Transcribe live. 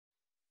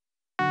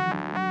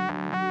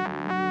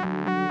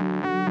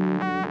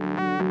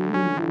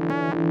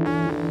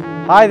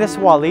Hi, this is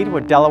Walid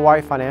with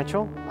Delaware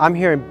Financial. I'm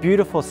here in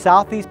beautiful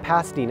southeast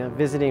Pasadena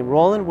visiting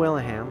Roland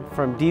Wilhelm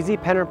from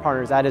DZ Penner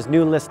Partners at his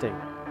new listing.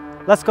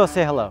 Let's go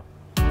say hello.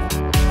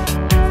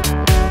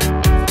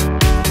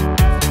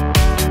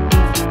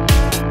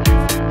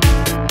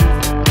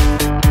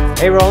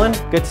 Hey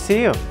Roland, good to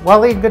see you.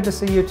 Walid, good to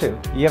see you too.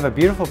 You have a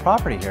beautiful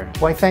property here.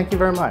 Why, thank you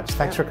very much.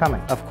 Thanks for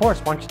coming. Of course,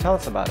 why don't you tell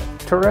us about it?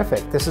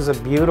 Terrific. This is a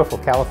beautiful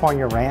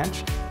California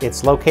ranch.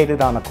 It's located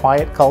on a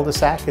quiet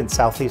cul-de-sac in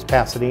southeast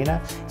Pasadena.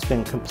 It's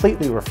been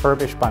completely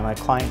refurbished by my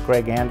client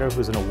Gregg D,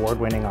 who's an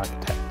award-winning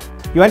architect.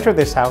 You enter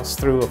this house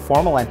through a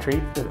formal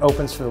entry that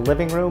opens to the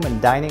living room and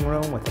dining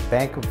room with a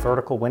bank of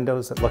vertical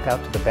windows that look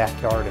out to the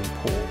backyard and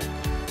pool.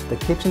 The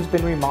kitchen's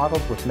been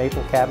remodeled with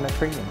maple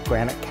cabinetry and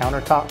granite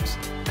countertops,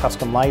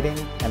 custom lighting,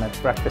 and a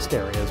breakfast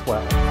area as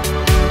well.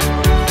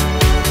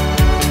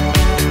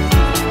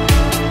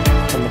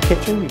 From the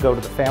kitchen, you go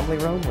to the family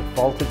room with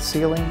vaulted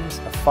ceilings,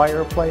 a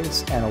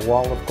fireplace, and a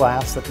wall of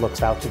glass that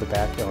looks out to the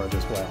backyard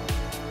as well.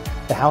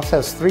 The house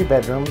has 3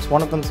 bedrooms.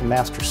 One of them's a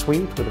master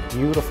suite with a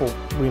beautiful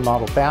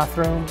remodeled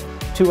bathroom.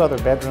 2 other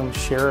bedrooms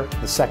share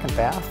the second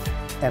bath.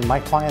 And my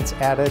clients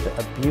added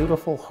a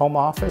beautiful home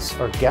office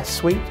or guest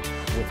suite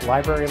with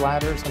library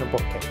ladders and a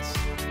bookcase.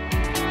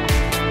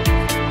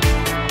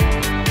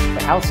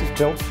 The house is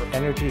built for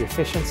energy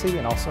efficiency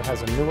and also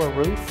has a newer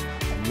roof,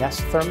 a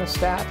Nest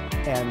thermostat,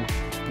 and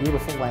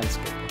beautiful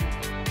landscaping.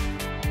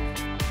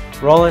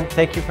 Roland,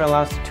 thank you for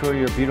allowing us to tour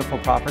your beautiful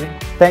property.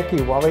 Thank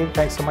you, Walid.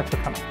 Thanks so much for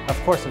coming.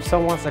 Of course, if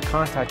someone wants to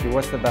contact you,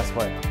 what's the best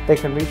way? They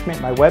can reach me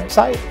at my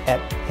website at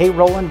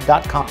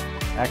heyroland.com.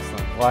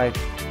 Excellent. Well, I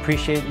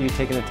appreciate you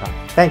taking the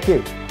time. Thank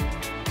you.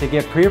 To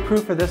get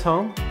pre-approved for this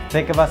home,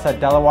 think of us at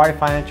Delaware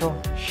Financial,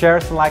 share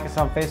us and like us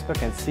on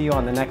Facebook, and see you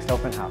on the next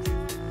open house.